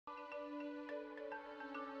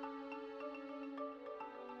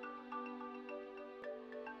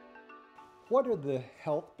What are the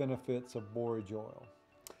health benefits of borage oil?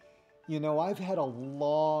 You know, I've had a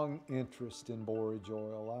long interest in borage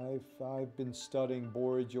oil. I've been studying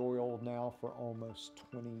borage oil now for almost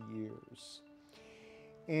 20 years.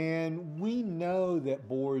 And we know that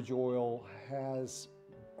borage oil has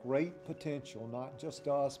great potential, not just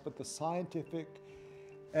us, but the scientific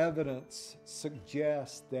evidence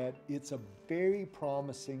suggests that it's a very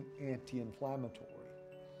promising anti-inflammatory.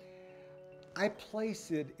 I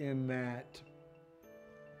place it in that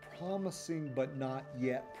promising but not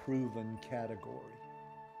yet proven category.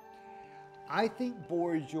 I think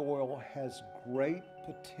borage oil has great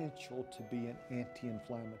potential to be an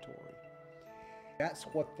anti-inflammatory. That's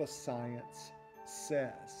what the science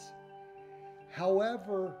says.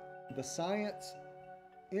 However, the science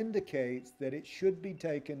indicates that it should be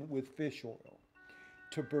taken with fish oil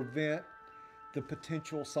to prevent the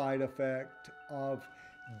potential side effect of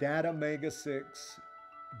that omega-6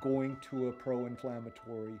 going to a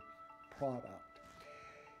pro-inflammatory product.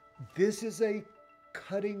 This is a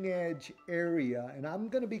cutting edge area, and I'm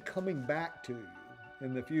going to be coming back to you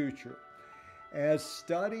in the future. As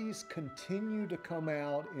studies continue to come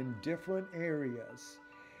out in different areas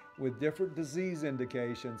with different disease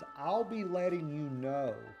indications, I'll be letting you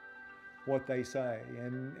know what they say.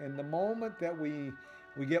 And the moment that we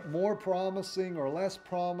get more promising or less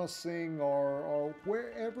promising or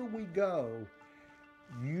wherever we go,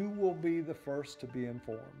 you will be the first to be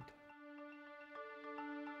informed.